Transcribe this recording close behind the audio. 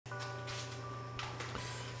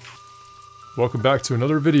Welcome back to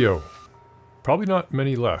another video. Probably not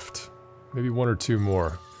many left, maybe one or two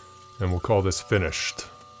more, and we'll call this finished.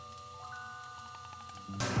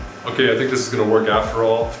 Okay, I think this is going to work after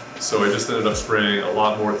all. So I just ended up spraying a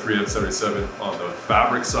lot more 3M77 on the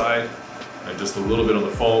fabric side and just a little bit on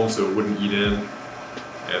the foam so it wouldn't eat in.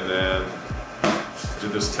 And then I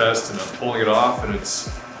did this test and I'm pulling it off and it's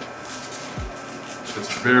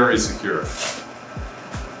very secure. It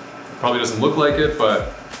probably doesn't look like it,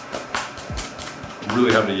 but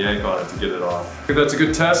really having to yank on it to get it off. I think that's a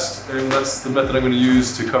good test, and that's the method I'm going to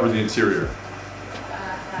use to cover the interior.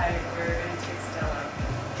 Hi, we're going to take Stella.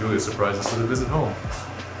 Julia surprised us with a visit home.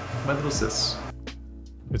 My little sis.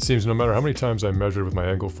 It seems no matter how many times I measured with my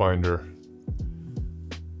angle finder,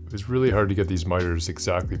 it was really hard to get these miters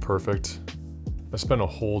exactly perfect. I spent a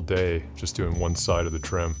whole day just doing one side of the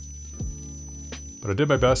trim. But I did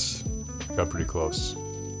my best, got pretty close.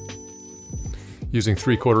 Using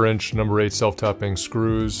 3/4 inch number 8 self-tapping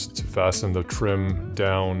screws to fasten the trim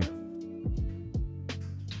down.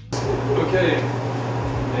 Okay,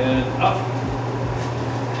 and up.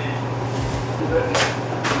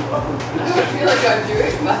 I don't feel like I'm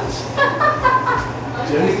doing much.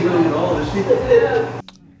 Jenny's doing it all, is she? Yeah.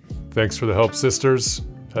 Thanks for the help, sisters.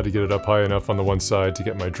 Had to get it up high enough on the one side to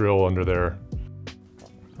get my drill under there.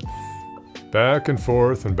 Back and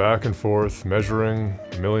forth, measuring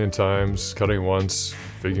a million times, cutting once,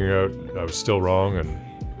 figuring out I was still wrong, and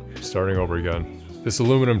starting over again. This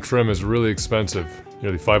aluminum trim is really expensive,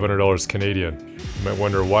 nearly $500 Canadian. You might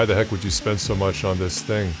wonder, why the heck would you spend so much on this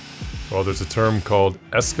thing? Well, there's a term called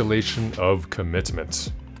escalation of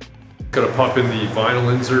commitment. Gonna pop in the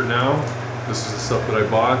vinyl insert now. This is the stuff that I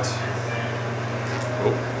bought.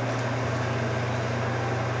 Oh.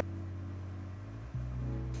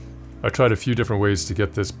 I tried a few different ways to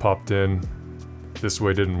get this popped in. This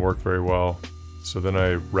way didn't work very well. So then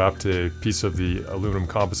I wrapped a piece of the aluminum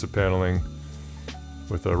composite paneling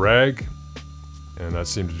with a rag, and that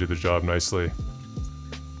seemed to do the job nicely.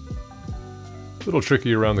 A little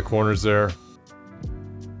tricky around the corners there,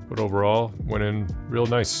 but overall went in real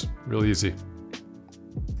nice, real easy.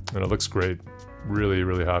 And it looks great. Really,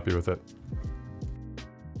 really happy with it.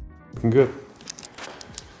 Looking good.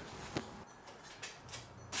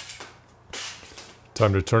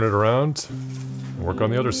 Time to turn it around and work on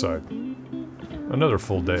the other side. Another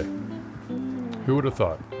full day. Who would have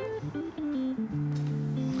thought?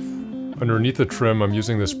 Underneath the trim, I'm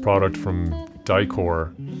using this product from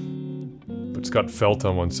Dicor. But it's got felt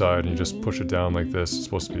on one side, and you just push it down like this. It's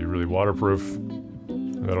supposed to be really waterproof,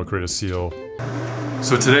 and that'll create a seal.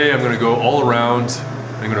 So today I'm going to go all around.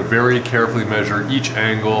 I'm going to very carefully measure each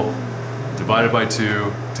angle, divide it by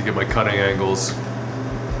 2 to get my cutting angles.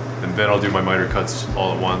 And then I'll do my miter cuts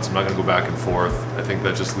all at once. I'm not going to go back and forth. I think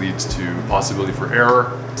that just leads to possibility for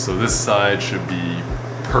error. So this side should be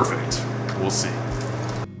perfect. We'll see.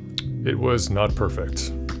 It was not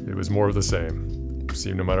perfect. It was more of the same. It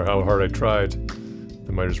seemed no matter how hard I tried,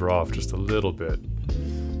 the miters were off just a little bit.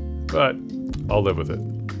 But I'll live with it.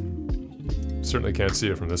 Certainly can't see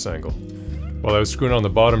it from this angle. While I was screwing on the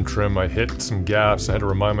bottom trim, I hit some gaps. I had to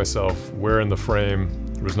remind myself where in the frame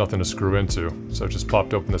there was nothing to screw into, so I just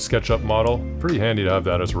popped open the SketchUp model. Pretty handy to have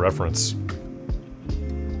that as a reference.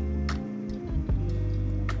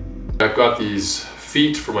 I've got these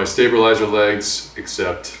feet for my stabilizer legs,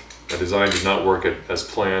 except my design did not work as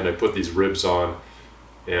planned. I put these ribs on,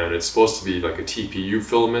 and it's supposed to be like a TPU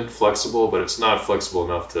filament, flexible, but it's not flexible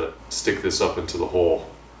enough to stick this up into the hole.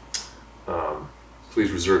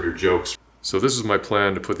 Please reserve your jokes. So this is my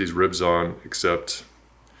plan to put these ribs on, except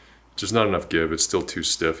just not enough give. It's still too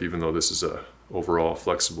stiff, even though this is a overall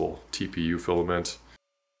flexible TPU filament.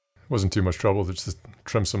 Wasn't too much trouble to just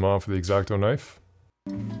trim some off with the X-Acto knife.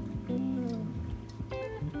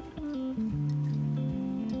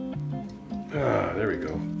 Ah, there we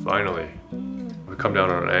go. Finally. If I come down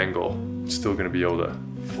on an angle, I'm still going to be able to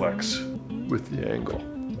flex with the angle,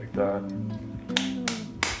 like that.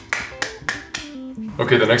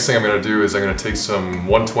 Okay, the next thing I'm going to do is I'm going to take some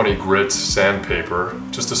 120 grit sandpaper,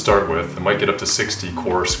 just to start with. I might get up to 60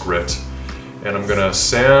 coarse grit. And I'm going to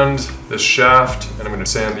sand this shaft, and I'm going to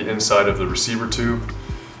sand the inside of the receiver tube.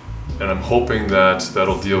 And I'm hoping that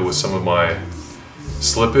that'll deal with some of my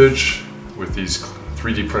slippage with these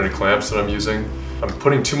 3D printed clamps that I'm using. I'm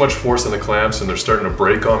putting too much force on the clamps and they're starting to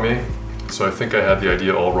break on me. So I think I had the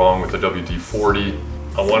idea all wrong with the WD-40.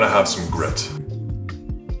 I want to have some grit.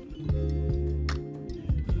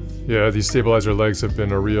 Yeah, these stabilizer legs have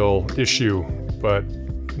been a real issue, but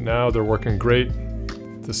now they're working great.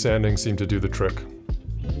 The sanding seemed to do the trick.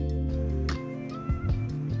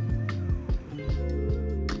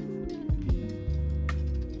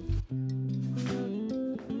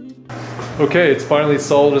 Okay, it's finally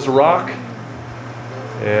solid as a rock,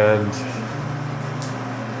 and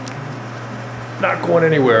not going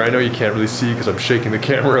anywhere. I know you can't really see because I'm shaking the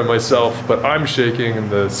camera myself, but I'm shaking and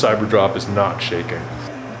the Cyberdrop is not shaking.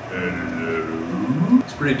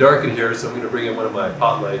 It's pretty dark in here, so I'm going to bring in one of my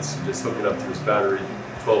pot lights and just hook it up to this battery,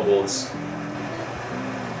 12 volts.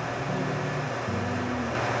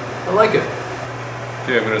 I like it.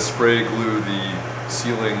 Okay, I'm going to spray glue the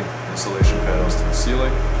ceiling insulation panels to the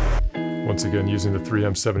ceiling. Once again, using the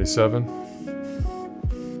 3M77.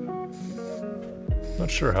 Not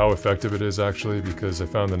sure how effective it is actually, because I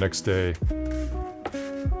found the next day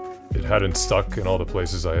it hadn't stuck in all the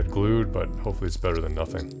places I had glued, but hopefully it's better than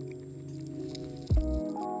nothing.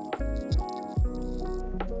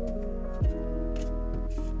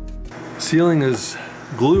 Ceiling is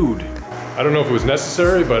glued. I don't know if it was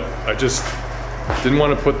necessary, but I just didn't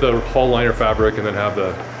want to put the hull liner fabric and then have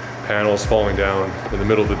the panels falling down in the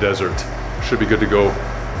middle of the desert. Should be good to go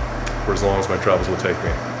for as long as my travels will take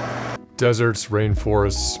me. Deserts,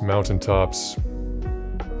 rainforests, mountaintops.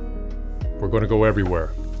 We're going to go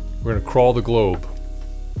everywhere. We're going to crawl the globe.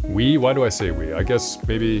 We? Why do I say we? I guess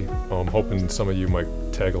maybe I'm hoping some of you might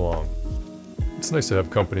tag along. It's nice to have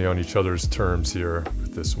company on each other's terms here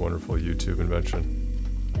with this wonderful YouTube invention.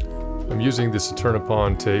 I'm using this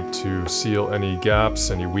Eternipon tape to seal any gaps,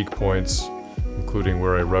 any weak points, including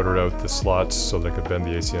where I routed out the slots so that I could bend the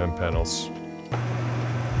ACM panels.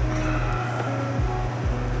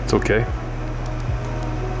 It's okay.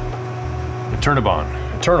 Eternipon.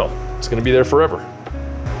 Eternal. It's gonna be there forever.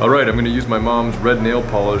 Alright, I'm gonna use my mom's red nail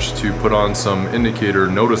polish to put on some indicator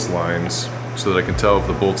notice lines so that I can tell if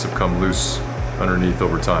the bolts have come loose underneath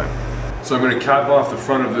over time. So I'm gonna cap off the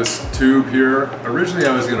front of this tube here. Originally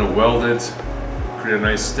I was gonna weld it, create a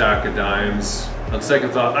nice stack of dimes. On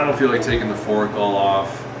second thought, I don't feel like taking the fork all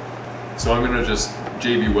off. So I'm gonna just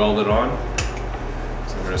JB weld it on.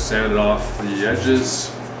 So I'm gonna sand it off the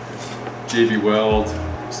edges, JB weld,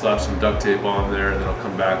 slap some duct tape on there, and then I'll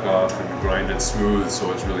come back off and grind it smooth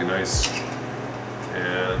so it's really nice.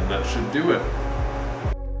 And that should do it.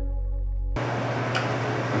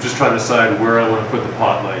 I'm just trying to decide where I want to put the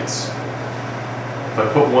pot lights. If I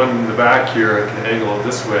put one in the back here, I can angle it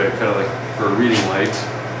this way, kind of like for a reading light.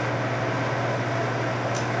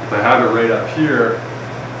 If I have it right up here,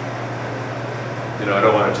 you know, I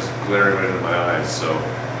don't want it just glaring right into my eyes,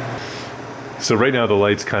 So right now the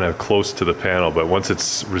light's kind of close to the panel, but once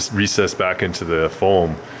it's recessed back into the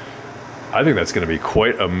foam, I think that's going to be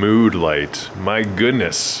quite a mood light. My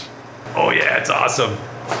goodness. Oh yeah, it's awesome.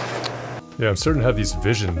 Yeah, I'm starting to have these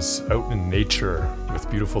visions out in nature with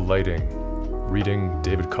beautiful lighting. Reading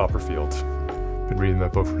David Copperfield. Been reading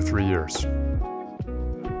that book for 3 years.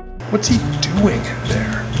 What's he doing in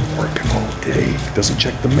there? Working all day. Doesn't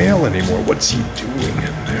check the mail anymore. What's he doing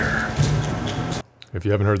in there? If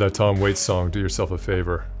you haven't heard that Tom Waits song, do yourself a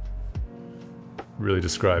favor. It really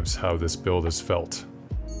describes how this build has felt.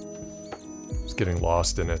 Just getting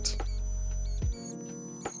lost in it.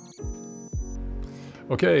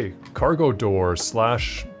 Okay, cargo door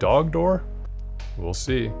 / dog door? We'll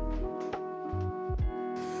see.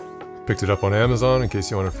 Picked it up on Amazon in case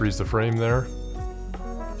you want to freeze the frame there.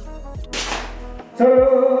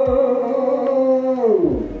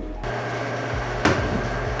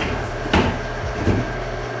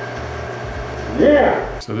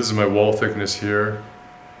 Yeah! So this is my wall thickness here.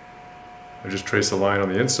 I just trace a line on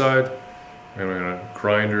the inside, and I'm going to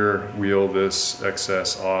grinder wheel this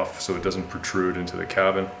excess off so it doesn't protrude into the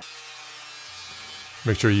cabin.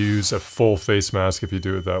 Make sure you use a full face mask if you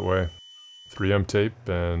do it that way. 3M tape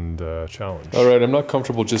and challenge. Alright, I'm not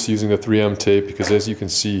comfortable just using the 3M tape because as you can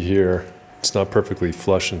see here, it's not perfectly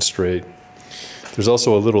flush and straight. There's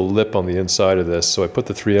also a little lip on the inside of this, so I put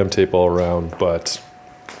the 3M tape all around, but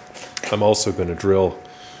I'm also going to drill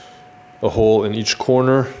a hole in each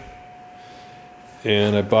corner.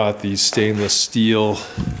 And I bought these stainless steel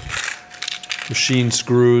machine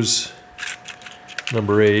screws,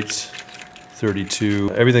 number 8,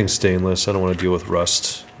 32. Everything's stainless. I don't want to deal with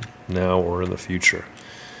rust now or in the future.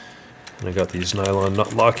 And I got these nylon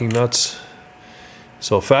locking nuts.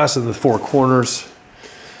 So I'll fasten the 4 corners,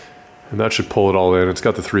 and that should pull it all in. It's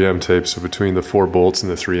got the 3M tape, so between the 4 bolts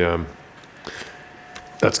and the 3M,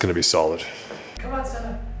 that's going to be solid. Come on,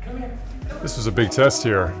 Senna. Come here. This was a big test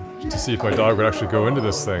here to see if my dog would actually go into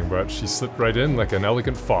this thing, but she slipped right in like an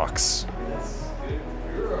elegant fox.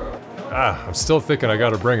 I'm still thinking I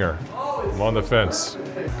gotta bring her. I'm on the fence.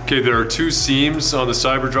 Okay, there are 2 seams on the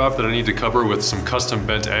Cyberdrop that I need to cover with some custom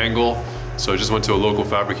bent angle. So I just went to a local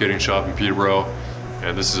fabricating shop in Peterborough,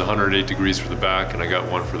 and this is 108 degrees for the back, and I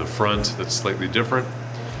got one for the front that's slightly different.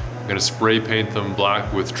 I'm gonna spray paint them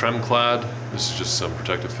black with Trem Clad. This is just some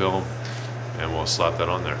protective film, and we'll slap that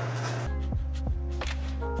on there.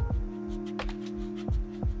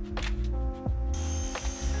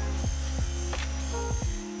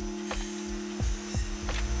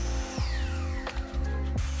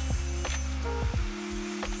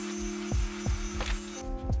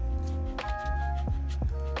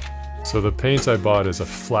 So the paint I bought is a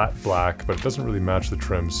flat black, but it doesn't really match the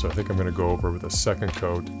trim, so I think I'm gonna go over with a second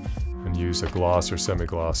coat and use a gloss or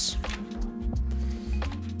semi-gloss.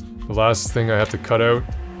 The last thing I have to cut out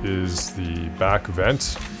is the back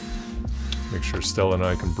vent. Make sure Stella and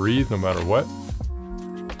I can breathe no matter what.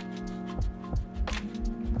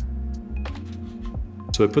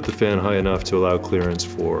 So I put the fan high enough to allow clearance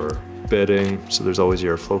for bedding, so there's always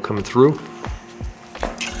airflow coming through.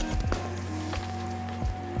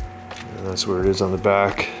 And that's where it is on the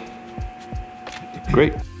back.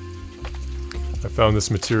 Great. I found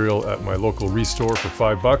this material at my local restore for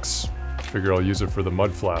 $5. Figure I'll use it for the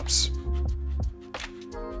mud flaps.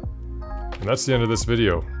 And that's the end of this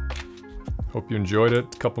video. Hope you enjoyed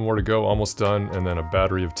it. A couple more to go, almost done, and then a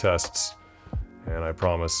battery of tests. And I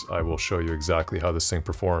promise I will show you exactly how this thing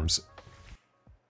performs